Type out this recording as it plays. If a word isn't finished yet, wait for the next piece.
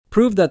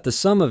Prove that the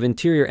sum of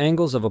interior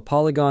angles of a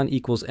polygon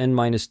equals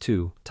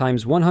n-2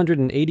 times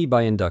 180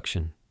 by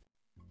induction.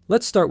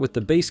 Let's start with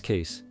the base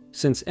case.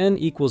 Since n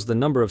equals the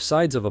number of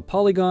sides of a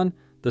polygon,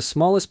 the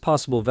smallest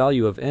possible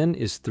value of n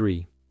is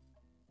 3.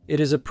 It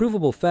is a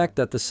provable fact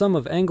that the sum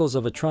of angles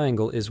of a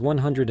triangle is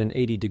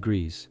 180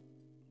 degrees.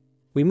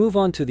 We move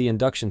on to the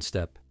induction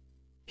step.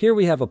 Here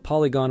we have a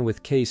polygon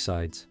with k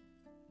sides,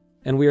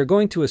 and we are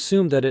going to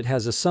assume that it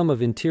has a sum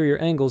of interior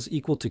angles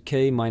equal to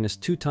k minus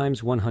 2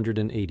 times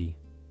 180.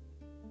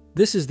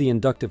 This is the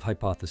inductive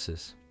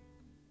hypothesis.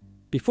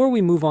 Before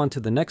we move on to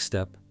the next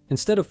step,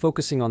 instead of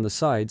focusing on the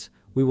sides,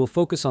 we will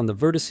focus on the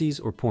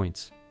vertices or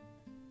points.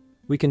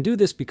 We can do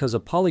this because a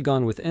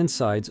polygon with n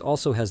sides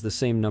also has the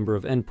same number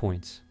of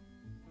endpoints.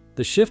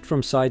 The shift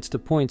from sides to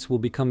points will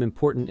become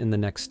important in the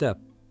next step.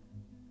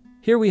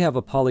 Here we have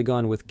a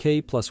polygon with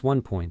k plus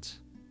 1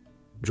 points.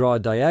 Draw a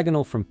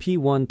diagonal from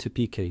P1 to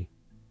Pk.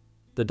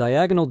 The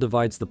diagonal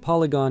divides the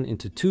polygon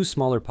into two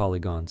smaller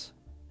polygons.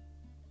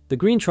 The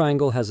green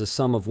triangle has a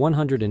sum of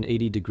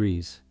 180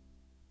 degrees.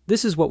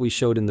 This is what we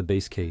showed in the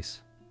base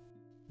case.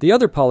 The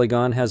other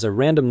polygon has a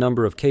random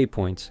number of k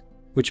points,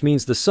 which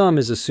means the sum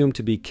is assumed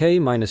to be k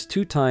minus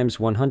 2 times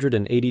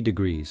 180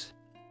 degrees.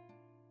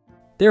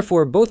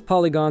 Therefore, both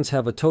polygons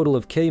have a total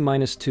of k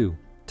minus 2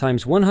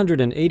 times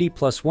 180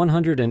 plus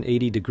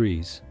 180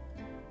 degrees.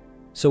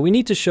 So we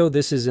need to show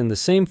this is in the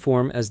same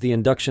form as the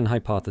induction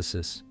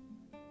hypothesis.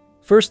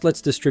 First, let's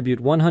distribute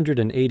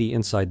 180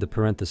 inside the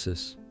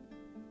parenthesis.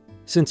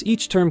 Since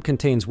each term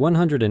contains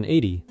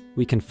 180,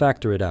 we can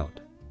factor it out.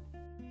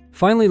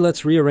 Finally,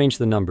 let's rearrange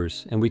the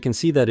numbers, and we can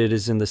see that it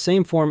is in the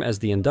same form as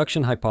the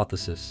induction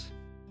hypothesis.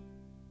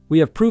 We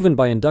have proven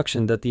by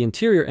induction that the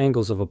interior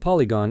angles of a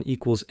polygon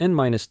equals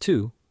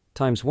n-2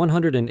 times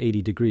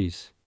 180 degrees.